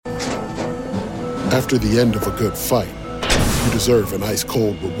After the end of a good fight, you deserve an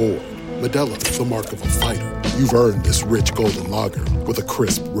ice-cold reward. Modelo is the mark of a fighter. You've earned this rich golden lager with a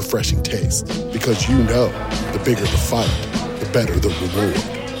crisp, refreshing taste. Because you know, the bigger the fight, the better the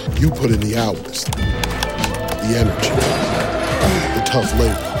reward. You put in the hours, the energy, the tough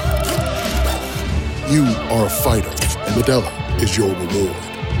labor. You are a fighter, and Modelo is your reward.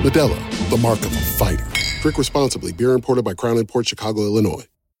 Modelo, the mark of a fighter. Drink responsibly. Beer imported by Crown Imports, Chicago, Illinois.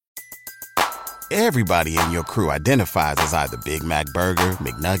 Everybody in your crew identifies as either Big Mac Burger,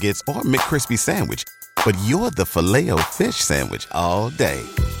 McNuggets, or McCrispy Sandwich. But you're the Filet-O-Fish Sandwich all day.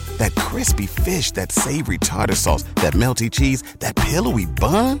 That crispy fish, that savory tartar sauce, that melty cheese, that pillowy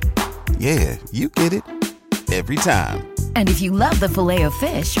bun. Yeah, you get it. Every time. And if you love the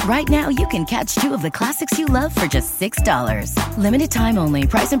Filet-O-Fish, right now you can catch two of the classics you love for just $6. Limited time only.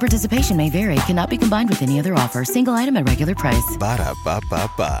 Price and participation may vary. Cannot be combined with any other offer. Single item at regular price.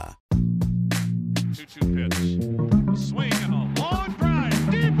 Ba-da-ba-ba-ba. 2-2 pitch. A swing and a long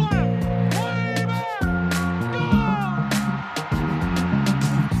drive. Deep left. Way back.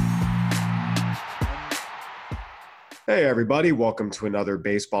 Hey everybody, welcome to another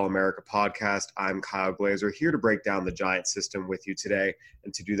Baseball America podcast. I'm Kyle Glazer, here to break down the Giants system with you today.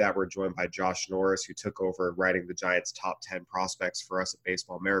 And to do that, we're joined by Josh Norris, who took over writing the Giants' top 10 prospects for us at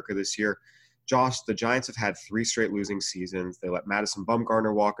Baseball America this year. Josh, the Giants have had 3 straight losing seasons. They let Madison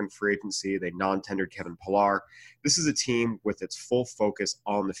Bumgarner walk in free agency. They non-tendered Kevin Pillar. This is a team with its full focus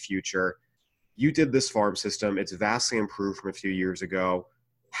on the future. You did this farm system. It's vastly improved from a few years ago.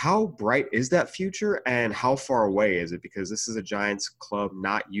 How bright is that future, and how far away is it? Because this is a Giants club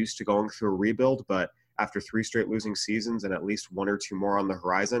not used to going through a rebuild, but after 3 straight losing seasons and at least 1 or 2 more on the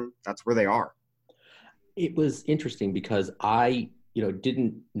horizon, that's where they are. It was interesting because I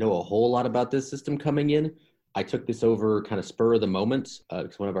didn't know a whole lot about this system coming in. I took this over kind of spur of the moment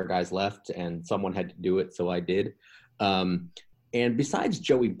because one of our guys left and someone had to do it, so I did. And besides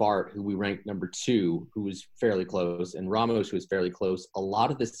Joey Bart, who we ranked number 2, who was fairly close, and Ramos, who was fairly close, a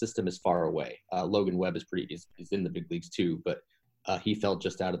lot of this system is far away. Logan Webb is he's in the big leagues too, but he fell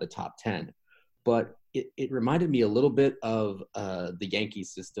just out of the top 10. But it reminded me a little bit of the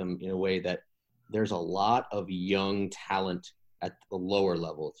Yankees system in a way that there's a lot of young talent at the lower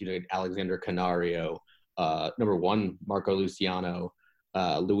levels. Alexander Canario, number 1, Marco Luciano,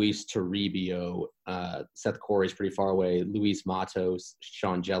 Luis Toribio, Seth Corey's pretty far away, Luis Matos,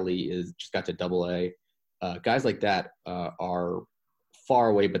 Sean Jelly just got to Double-A. Guys like that are far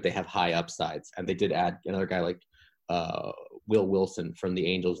away, but they have high upsides. And they did add another guy like Will Wilson from the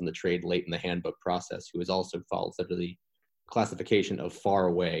Angels in the trade late in the handbook process, who has also falls under the classification of far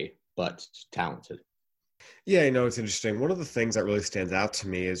away but talented. Yeah, it's interesting. One of the things that really stands out to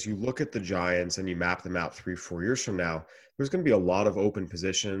me is you look at the Giants and you map them out 3-4 years from now, there's going to be a lot of open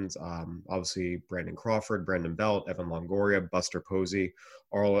positions. Obviously, Brandon Crawford, Brandon Belt, Evan Longoria, Buster Posey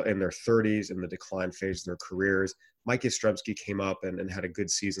are all in their 30s in the decline phase of their careers. Mike Yastrzemski came up and had a good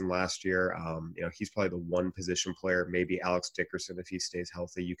season last year. He's probably the one position player, maybe Alex Dickerson, if he stays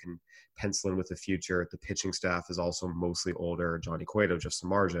healthy, you can pencil in with the future. The pitching staff is also mostly older. Johnny Cueto, Jeff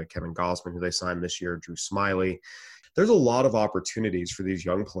Samardzija, Kevin Gausman, who they signed this year, Drew Smiley. There's a lot of opportunities for these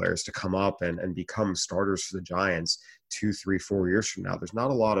young players to come up and become starters for the Giants 2, 3, 4 years from now. There's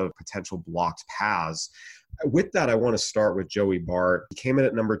not a lot of potential blocked paths. With that, I want to start with Joey Bart. He came in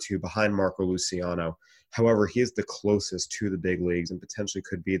at number 2 behind Marco Luciano. However, he is the closest to the big leagues and potentially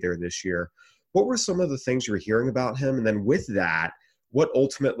could be there this year. What were some of the things you were hearing about him? And then with that, what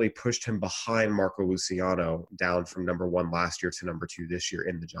ultimately pushed him behind Marco Luciano down from number 1 last year to number 2 this year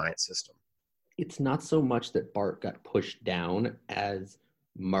in the Giants system? It's not so much that Bart got pushed down as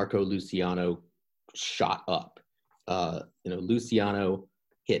Marco Luciano shot up. Luciano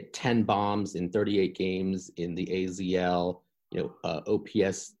hit 10 bombs in 38 games in the AZL,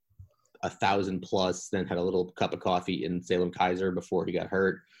 OPS 1,000 plus, then had a little cup of coffee in Salem Kaiser before he got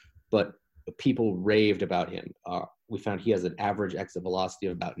hurt. But people raved about him. We found he has an average exit velocity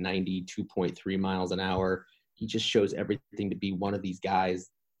of about 92.3 miles an hour. He just shows everything to be one of these guys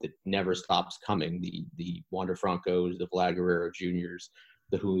that never stops coming. The Wander Francos, the Vlad Guerrero Juniors,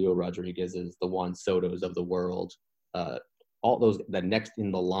 the Julio Rodriguez's, the Juan Sotos of the world, all those, the next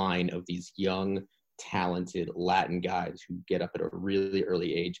in the line of these young, talented Latin guys who get up at a really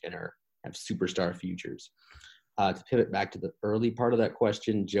early age and have superstar futures. To pivot back to the early part of that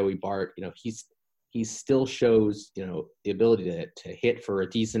question, Joey Bart, he still shows, the ability to hit for a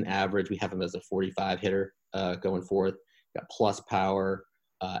decent average. We have him as a 45 hitter going forth, got plus power,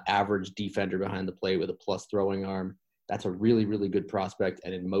 average defender behind the plate with a plus throwing arm. That's a really, really good prospect.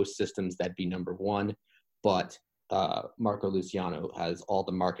 And in most systems, that'd be number 1. But Marco Luciano has all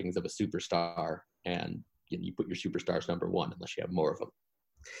the markings of a superstar and you put your superstars number one unless you have more of them.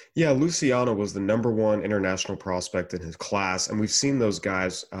 Yeah, Luciano was the number one international prospect in his class, and we've seen those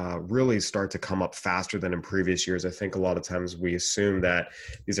guys really start to come up faster than in previous years. I think a lot of times we assume that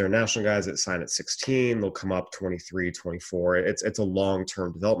these are national guys that sign at 16, they'll come up 23, 24. It's a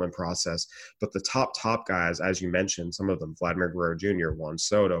long-term development process, but the top guys, as you mentioned, some of them, Vladimir Guerrero Jr., Juan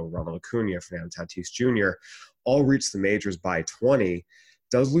Soto, Ronald Acuna, Fernando Tatis Jr., all reached the majors by 20.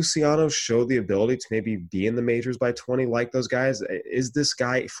 Does Luciano show the ability to maybe be in the majors by 20 like those guys? Is this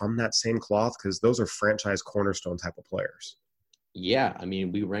guy from that same cloth? Because those are franchise cornerstone type of players. Yeah, I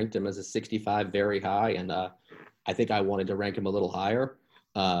mean, we ranked him as a 65 very high, and I think I wanted to rank him a little higher.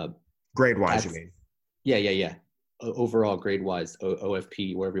 Grade-wise, you mean? Yeah. Overall grade-wise,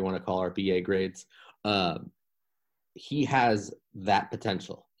 OFP, whatever you want to call our BA grades. He has that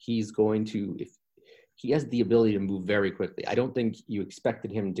potential. He's going to – he has the ability to move very quickly. I don't think you expected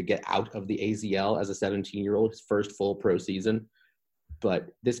him to get out of the AZL as a 17-year-old, his first full pro season. But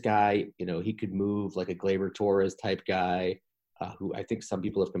this guy, he could move like a Gleyber Torres type guy, who I think some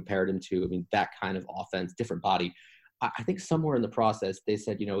people have compared him to. I mean, that kind of offense, different body. I think somewhere in the process, they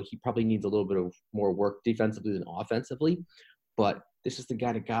said, he probably needs a little bit of more work defensively than offensively. But this is the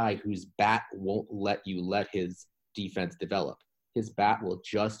guy whose bat won't let you let his defense develop. His bat will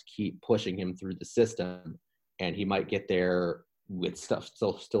just keep pushing him through the system, and he might get there with stuff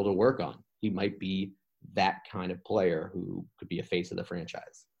still to work on. He might be that kind of player who could be a face of the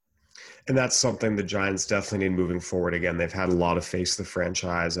franchise. And that's something the Giants definitely need moving forward. Again, they've had a lot of face the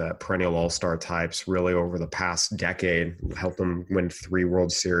franchise, perennial all-star types really over the past decade, helped them win 3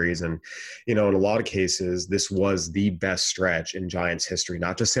 World Series. And, in a lot of cases, this was the best stretch in Giants history,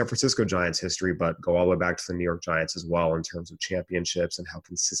 not just San Francisco Giants history, but go all the way back to the New York Giants as well in terms of championships and how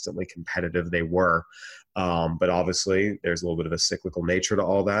consistently competitive they were. But obviously there's a little bit of a cyclical nature to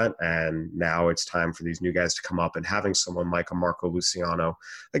all that. And now it's time for these new guys to come up, and having someone like a Marco Luciano,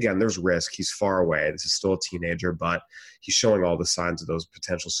 again, there's risk. He's far away. This is still a teenager, but he's showing all the signs of those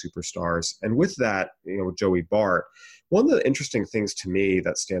potential superstars. And with that, with Joey Bart, one of the interesting things to me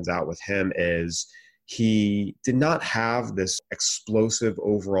that stands out with him is he did not have this explosive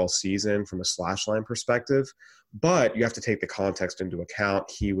overall season from a slash line perspective, but you have to take the context into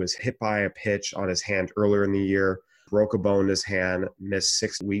account. He was hit by a pitch on his hand earlier in the year, broke a bone in his hand, missed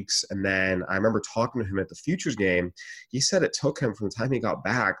 6 weeks. And then I remember talking to him at the Futures game. He said it took him from the time he got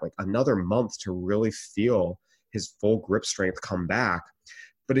back like another month to really feel his full grip strength come back.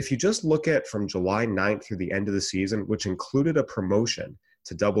 But if you just look at from July 9th through the end of the season, which included a promotion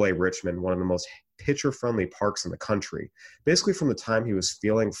to AA Richmond, one of the most pitcher-friendly parks in the country, basically from the time he was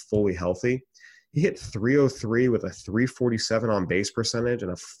feeling fully healthy, he hit .303 with a .347 on base percentage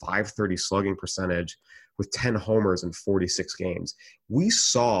and a .530 slugging percentage with 10 homers in 46 games. We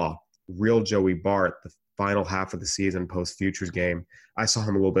saw real Joey Bart the final half of the season post-Futures game. I saw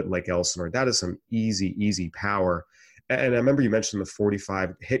him a little bit like Elsinore. That is some easy power. And I remember you mentioned the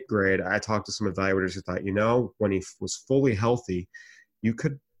 45 hit grade. I talked to some evaluators who thought, when he was fully healthy, you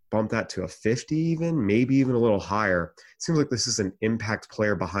could bump that to a 50 even, maybe even a little higher. It seems like this is an impact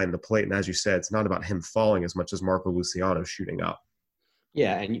player behind the plate. And as you said, it's not about him falling as much as Marco Luciano shooting up.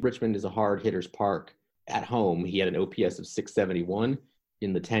 Yeah, and Richmond is a hard hitter's park. At home, he had an OPS of 671.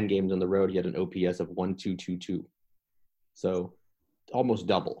 In the 10 games on the road, he had an OPS of 1.222. So almost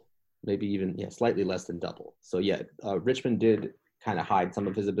double, maybe even slightly less than double. So Richmond did kind of hide some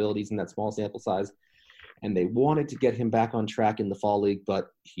of his abilities in that small sample size. And they wanted to get him back on track in the fall league, but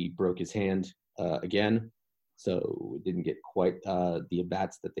he broke his hand again. So didn't get quite the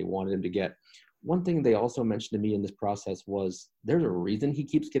at-bats that they wanted him to get. One thing they also mentioned to me in this process was there's a reason he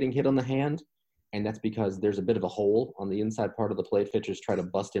keeps getting hit on the hand, and that's because there's a bit of a hole on the inside part of the plate. Pitchers try to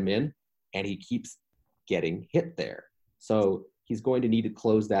bust him in, and he keeps getting hit there. So he's going to need to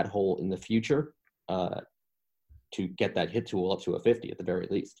close that hole in the future to get that hit tool up to a 50 at the very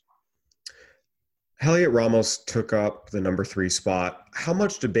least. Heliot Ramos took up the number 3 spot. How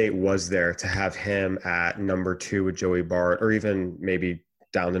much debate was there to have him at number 2 with Joey Bart, or even maybe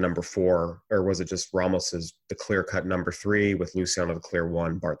down to number 4? Or was it just Ramos is the clear-cut number 3 with Luciano the clear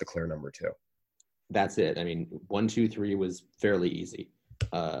 1, Bart the clear number 2? That's it. I mean, 1, 2, 3 was fairly easy.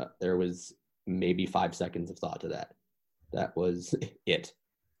 There was maybe 5 seconds of thought to that. That was it.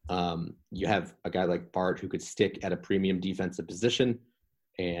 You have a guy like Bart who could stick at a premium defensive position,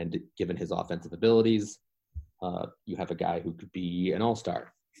 and given his offensive abilities, you have a guy who could be an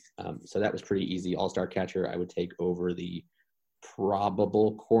all-star. So that was pretty easy. All-star catcher I would take over the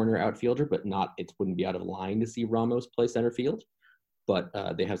probable corner outfielder, but it wouldn't be out of line to see Ramos play center field. But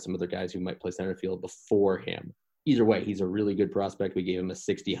they have some other guys who might play center field before him. Either way, he's a really good prospect. We gave him a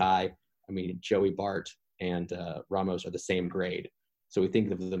 60 high. I mean, Joey Bart and Ramos are the same grade. So we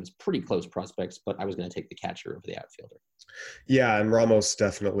think of them as pretty close prospects, but I was going to take the catcher over the outfielder. Yeah, and Ramos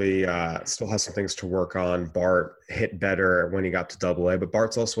definitely still has some things to work on. Bart hit better when he got to Double-A, but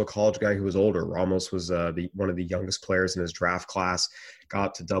Bart's also a college guy who was older. Ramos was one of the youngest players in his draft class,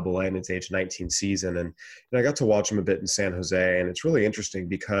 got to Double-A in its age 19 season, and I got to watch him a bit in San Jose, and it's really interesting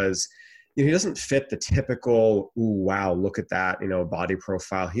because he doesn't fit the typical, ooh, wow, look at that, body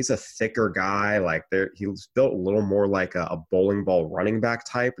profile. He's a thicker guy. He's built a little more like a bowling ball running back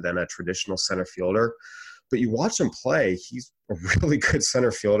type than a traditional center fielder. But you watch him play, he's a really good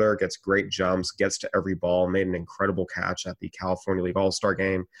center fielder, gets great jumps, gets to every ball, made an incredible catch at the California League All-Star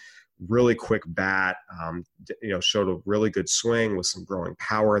game. Really quick bat, showed a really good swing with some growing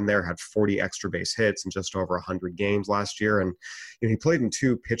power in there, had 40 extra base hits in just over 100 games last year. And he played in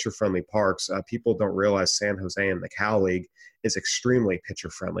 2 pitcher-friendly parks. People don't realize San Jose in the Cal League is extremely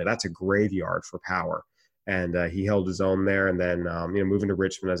pitcher-friendly. That's a graveyard for power. And he held his own there. And then, moving to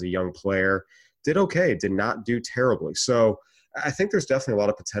Richmond as a young player, did okay, did not do terribly. So I think there's definitely a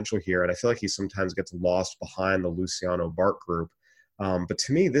lot of potential here. And I feel like he sometimes gets lost behind the Luciano Bart group. But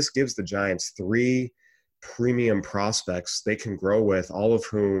to me, this gives the Giants 3 premium prospects they can grow with, all of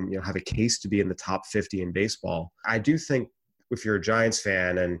whom have a case to be in the top 50 in baseball. I do think if you're a Giants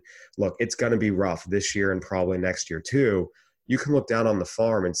fan, and look, it's going to be rough this year and probably next year too, you can look down on the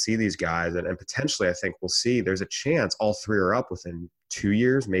farm and see these guys, and potentially I think we'll see there's a chance all 3 are up within 2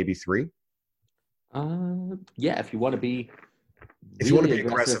 years, maybe 3. Yeah, if you want to be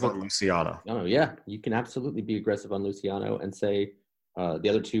aggressive on Luciano. Oh, yeah, you can absolutely be aggressive on Luciano and say the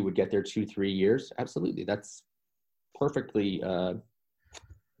other 2 would get their 2-3 years. Absolutely. That's perfectly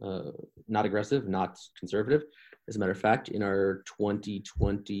not aggressive, not conservative. As a matter of fact, in our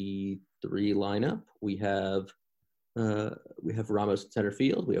 2023 lineup, we have Ramos at center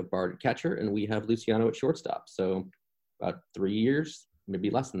field, we have Bart at catcher, and we have Luciano at shortstop. So about 3 years, maybe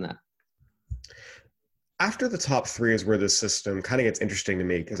less than that. After the top 3 is where this system kind of gets interesting to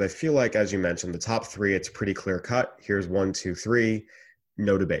me, because I feel like, as you mentioned, the top 3, it's pretty clear cut. Here's 1, 2, 3,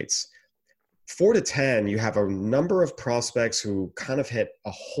 no debates. 4 to 10, you have a number of prospects who kind of hit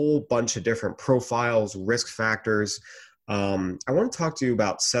a whole bunch of different profiles, risk factors. I want to talk to you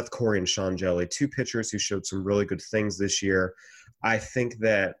about Seth Corey and Sean Jelly, 2 pitchers who showed some really good things this year. I think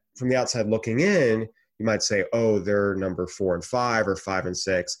that from the outside looking in, you might say, oh, they're number 4 and 5 or 5 and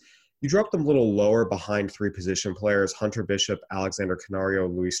 6. You dropped them a little lower behind 3 position players, Hunter Bishop, Alexander Canario,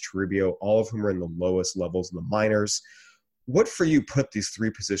 Luis Toribio, all of whom are in the lowest levels in the minors. What for you put these 3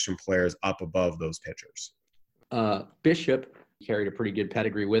 position players up above those pitchers? Bishop carried a pretty good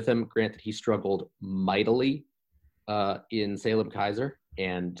pedigree with him. Granted, he struggled mightily in Salem Kaiser,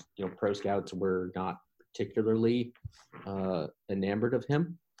 and pro scouts were not particularly enamored of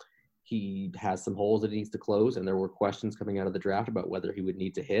him. He has some holes that he needs to close, and there were questions coming out of the draft about whether he would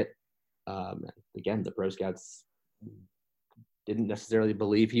need to hit. Again, the pro scouts didn't necessarily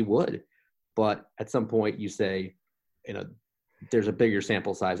believe he would, but at some point you say, there's a bigger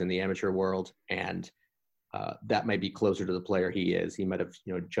sample size in the amateur world, and that might be closer to the player he is. He might have,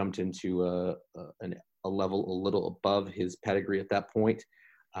 jumped into a level a little above his pedigree at that point.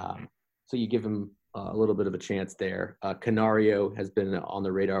 So you give him a little bit of a chance there. Canario has been on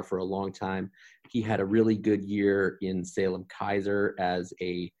the radar for a long time. He had a really good year in Salem Kaiser as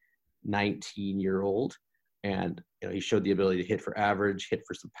a 19-year-old, and he showed the ability to hit for average, hit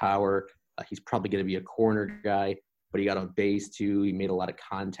for some power. He's probably going to be a corner guy, but he got on base too. He made a lot of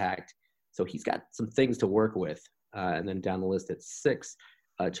contact, so he's got some things to work with. And then down the list at 6,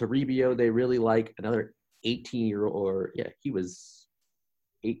 Toribio, they really like, another 18-year-old. He was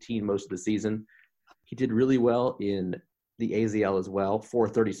 18 most of the season. He did really well in the AZL as well,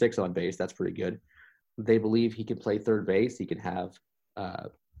 436 on base. That's pretty good. They believe he can play third base. He can have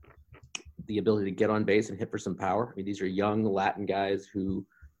the ability to get on base and hit for some power. I mean, these are young Latin guys who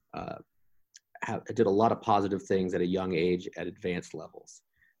did a lot of positive things at a young age at advanced levels.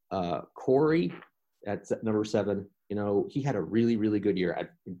 Corey, at number 7, he had a really, really good year.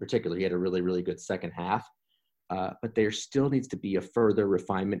 In particular, he had a really, really good second half. But there still needs to be a further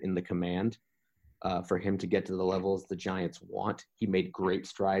refinement in the command for him to get to the levels the Giants want. He made great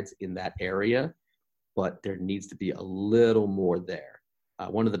strides in that area, but there needs to be a little more there.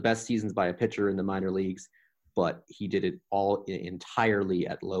 One of the best seasons by a pitcher in the minor leagues, but he did it all entirely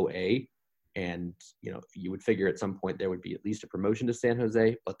at low A. And, you would figure at some point there would be at least a promotion to San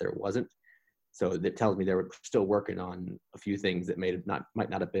Jose, but there wasn't. So that tells me they were still working on a few things that might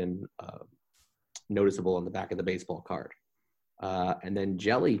not have been noticeable on the back of the baseball card. And then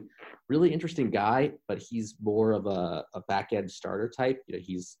Jelly, really interesting guy, but he's more of a back end starter type.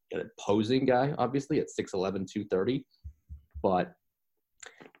 He's an opposing guy, obviously, at 6'11", 230. But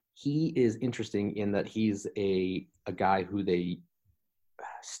he is interesting in that he's a guy who they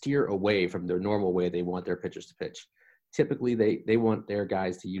steer away from their normal way they want their pitchers to pitch. Typically, they want their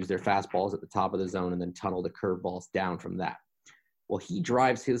guys to use their fastballs at the top of the zone and then tunnel the curveballs down from that. Well, he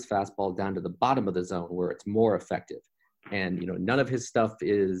drives his fastball down to the bottom of the zone where it's more effective. And, none of his stuff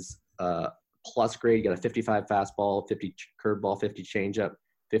is plus grade. You got a 55 fastball, 50 curveball, 50 changeup,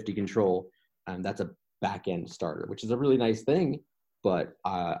 50 control. And that's a back end starter, which is a really nice thing. But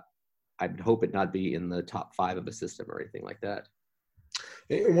I'd hope it not be in the top 5 of a system or anything like that.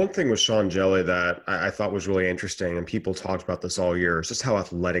 One thing with Sean Jelly that I thought was really interesting, and people talked about this all year, is just how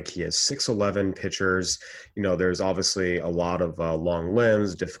athletic he is. 6'11" pitchers, there's obviously a lot of long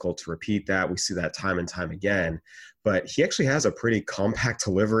limbs, difficult to repeat that. We see that time and time again. But he actually has a pretty compact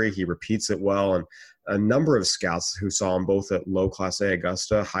delivery. He repeats it well. And a number of scouts who saw him both at low Class A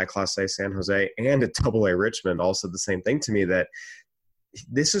Augusta, high Class A San Jose, and at Double A Richmond all said the same thing to me, that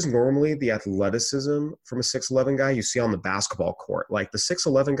this is normally the athleticism from a 6'11" guy you see on the basketball court. Like the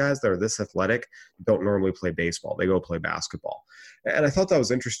 6'11" guys that are this athletic don't normally play baseball. They go play basketball. And I thought that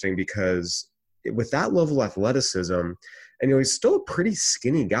was interesting because with that level of athleticism, and he's still a pretty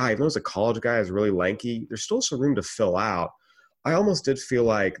skinny guy, even though he's a college guy, is really lanky, there's still some room to fill out. I almost did feel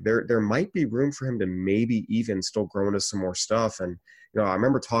like there might be room for him to maybe even still grow into some more stuff. And, I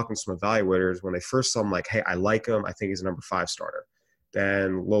remember talking to some evaluators when they first saw him, like, hey, I like him. I think he's a number 5 starter.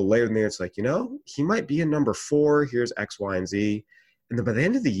 Then a little later in the year, it's like, he might be a number 4. Here's X, Y, and Z. And then by the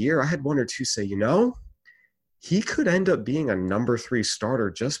end of the year, I had one or two say, he could end up being a number 3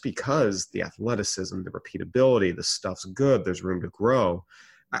 starter just because the athleticism, the repeatability, the stuff's good. There's room to grow.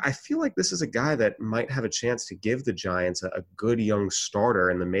 I feel like this is a guy that might have a chance to give the Giants a good young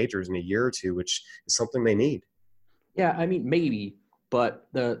starter in the majors in a year or two, which is something they need. Yeah, I mean, maybe, but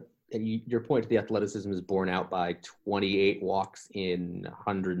your point, the athleticism is borne out by 28 walks in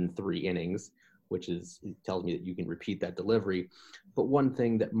 103 innings, which tells me that you can repeat that delivery. But one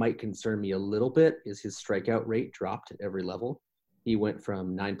thing that might concern me a little bit is his strikeout rate dropped at every level. He went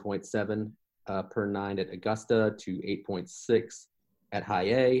from 9.7 per 9 at Augusta to 8.6 at High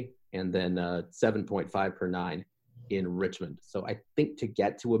A, and then 7.5 per 9 in Richmond. So I think to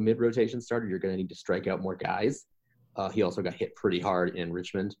get to a mid-rotation starter, you're going to need to strike out more guys. He also got hit pretty hard in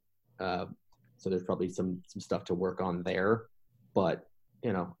Richmond. So there's probably some stuff to work on there, but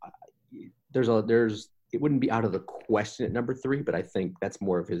it wouldn't be out of the question at number 3, but I think that's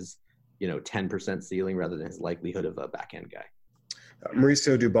more of his 10% ceiling rather than his likelihood of a back end guy.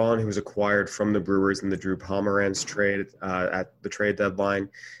 Mauricio Dubon, who was acquired from the Brewers in the Drew Pomeranz trade at the trade deadline,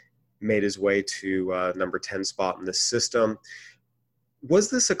 made his way to number 10 spot in the system.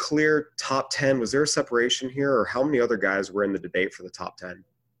 Was this a clear top 10? Was there a separation here, or how many other guys were in the debate for the top 10?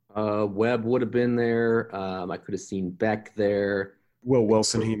 Webb would have been there. I could have seen Beck there. Will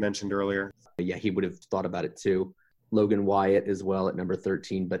Wilson, who you mentioned earlier. Yeah, he would have thought about it too. Logan Wyatt as well at number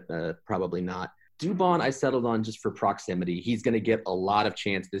 13, but probably not. Dubon, I settled on just for proximity. He's going to get a lot of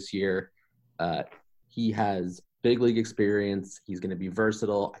chance this year. He has big league experience. He's going to be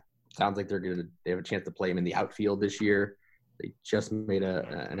versatile. Sounds like they have a chance to play him in the outfield this year. They just made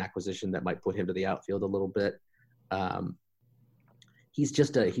an acquisition that might put him to the outfield a little bit.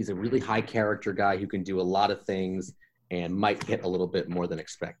 He's a really high character guy who can do a lot of things and might hit a little bit more than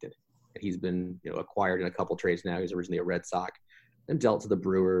expected. He's been acquired in a couple trades now. He's originally a Red Sox and dealt to the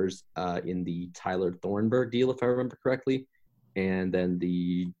Brewers in the Tyler Thornburg deal, if I remember correctly, and then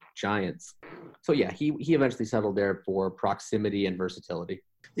the Giants. So yeah, he eventually settled there for proximity and versatility.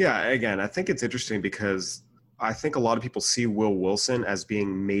 Yeah, again, I think it's interesting because I think a lot of people see Will Wilson as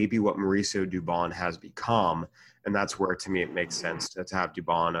being maybe what Mauricio Dubon has become. And that's where, to me, it makes sense to have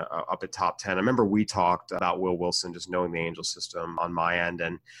Dubon up at top 10. I remember we talked about Will Wilson just knowing the Angel system on my end.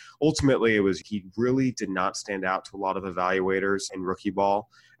 And ultimately, he really did not stand out to a lot of evaluators in rookie ball.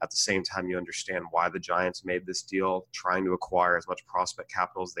 At the same time, you understand why the Giants made this deal, trying to acquire as much prospect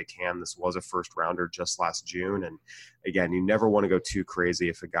capital as they can. This was a first rounder just last June. And again, you never want to go too crazy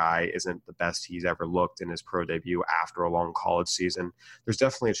if a guy isn't the best he's ever looked in his pro debut after a long college season. There's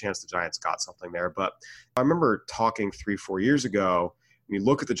definitely a chance the Giants got something there. But I remember talking 3-4 years ago, and you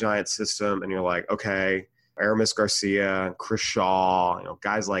look at the Giants system and you're like, okay, Aramis Garcia, Chris Shaw,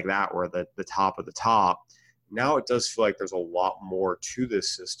 guys like that were the top of the top. Now it does feel like there's a lot more to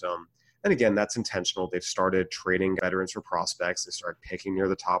this system. And again, that's intentional. They've started trading veterans for prospects. They started picking near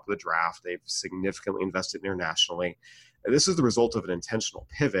the top of the draft. They've significantly invested internationally. And this is the result of an intentional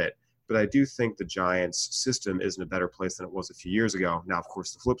pivot. but I do think the Giants system is in a better place than it was a few years ago. Now, of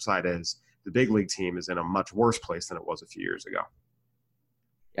course, the flip side is the big league team is in a much worse place than it was a few years ago.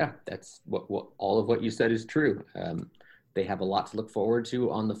 Yeah, that's what all of what you said is true. They have a lot to look forward to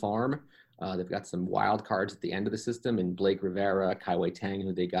on the farm. They've got some wild cards at the end of the system in Blake Rivera, Kai-Wei Tang,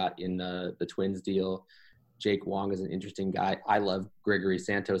 who they got in the Twins deal. Jake Wong is an interesting guy. I love Gregory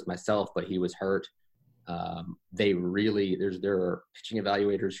Santos myself, but he was hurt. There are pitching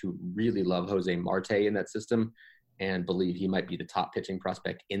evaluators who really love Jose Marte in that system and believe he might be the top pitching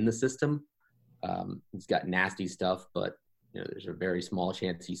prospect in the system. He's got nasty stuff, but there's a very small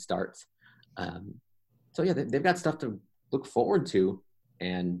chance he starts. So yeah, they've got stuff to look forward to,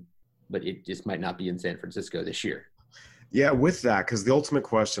 but it just might not be in San Francisco this year. Yeah, with that, because the ultimate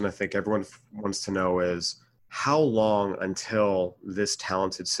question I think everyone wants to know is how long until this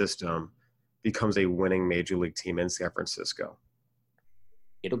talented system becomes a winning major league team in San Francisco?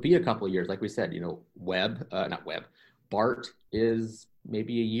 It'll be a couple of years. Like we said, Bart is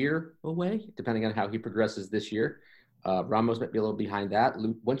maybe a year away, depending on how he progresses this year. Ramos might be a little behind that.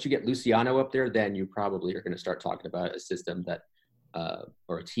 Once you get Luciano up there, then you probably are going to start talking about a system that,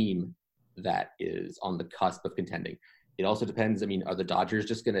 or a team that is on the cusp of contending. It also depends. I mean, are the Dodgers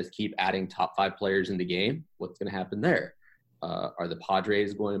just going to keep adding top 5 players in the game? What's going to happen there? Are the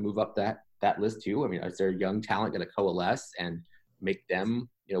Padres going to move up that list too? I mean, is their young talent going to coalesce and make them,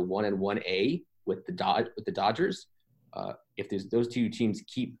 1 and 1A with the Dodgers? If those two teams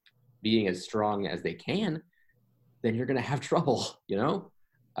keep being as strong as they can, then you're going to have trouble,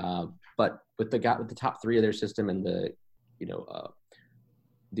 But with the top 3 of their system and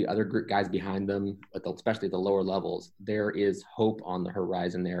the other guys behind them, especially the lower levels, there is hope on the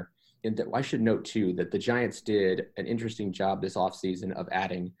horizon there. And I should note too that the Giants did an interesting job this offseason of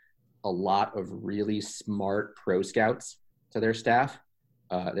adding a lot of really smart pro scouts to their staff.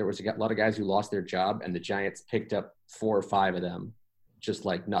 There was a lot of guys who lost their job, and the Giants picked up 4 or 5 of them just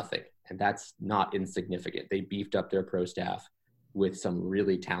like nothing. And that's not insignificant. They beefed up their pro staff with some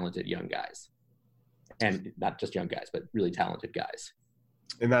really talented young guys. And not just young guys, but really talented guys.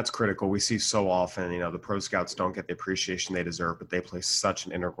 And that's critical. We see so often, the pro scouts don't get the appreciation they deserve, but they play such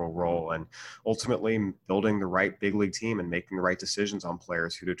an integral role in ultimately building the right big league team and making the right decisions on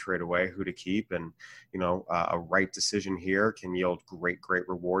players, who to trade away, who to keep. And, a right decision here can yield great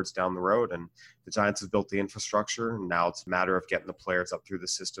rewards down the road. And the Giants have built the infrastructure, and now it's a matter of getting the players up through the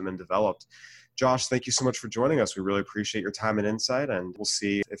system and developed. Josh, thank you so much for joining us. We really appreciate your time and insight, and we'll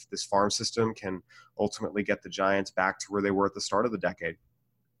see if this farm system can ultimately get the Giants back to where they were at the start of the decade.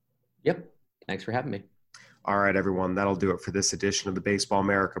 Yep. Thanks for having me. All right, everyone. That'll do it for this edition of the Baseball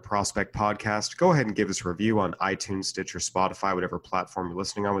America Prospect Podcast. Go ahead and give us a review on iTunes, Stitcher, Spotify, whatever platform you're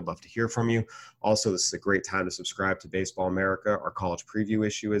listening on. We'd love to hear from you. Also, this is a great time to subscribe to Baseball America. Our college preview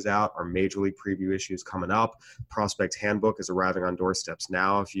issue is out. Our Major League preview issue is coming up. Prospect Handbook is arriving on doorsteps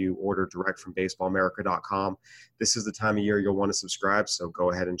now. If you order direct from baseballamerica.com, this is the time of year you'll want to subscribe. So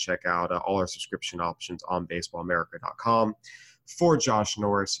go ahead and check out all our subscription options on baseballamerica.com. For Josh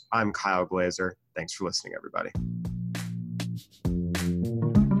Norris, I'm Kyle Glazer. Thanks for listening, everybody.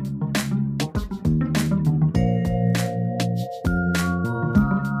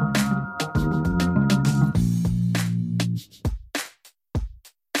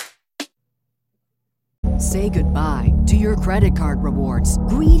 Say goodbye to your credit card rewards.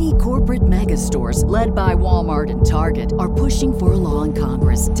 Greedy corporate mega stores, led by Walmart and Target, are pushing for a law in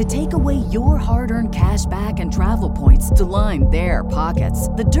Congress to take away your hard-earned cash back and travel points to line their pockets.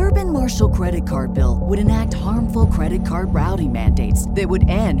 The Durbin-Marshall credit card bill would enact harmful credit card routing mandates that would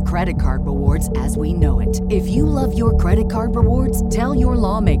end credit card rewards as we know it. If you love your credit card rewards, tell your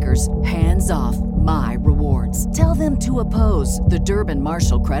lawmakers, hands off my rewards. Tell them to oppose the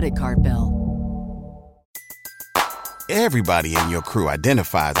Durbin-Marshall credit card bill. Everybody in your crew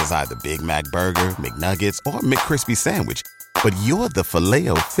identifies as either Big Mac Burger, McNuggets, or McCrispy Sandwich. But you're the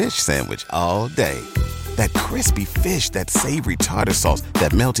Filet-O-Fish Sandwich all day. That crispy fish, that savory tartar sauce,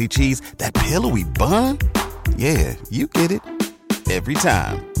 that melty cheese, that pillowy bun. Yeah, you get it. Every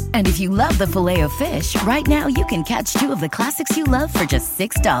time. And if you love the Filet-O-Fish, right now you can catch 2 of the classics you love for just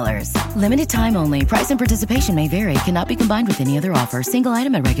 $6. Limited time only. Price and participation may vary. Cannot be combined with any other offer. Single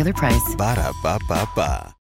item at regular price. Ba-da-ba-ba-ba.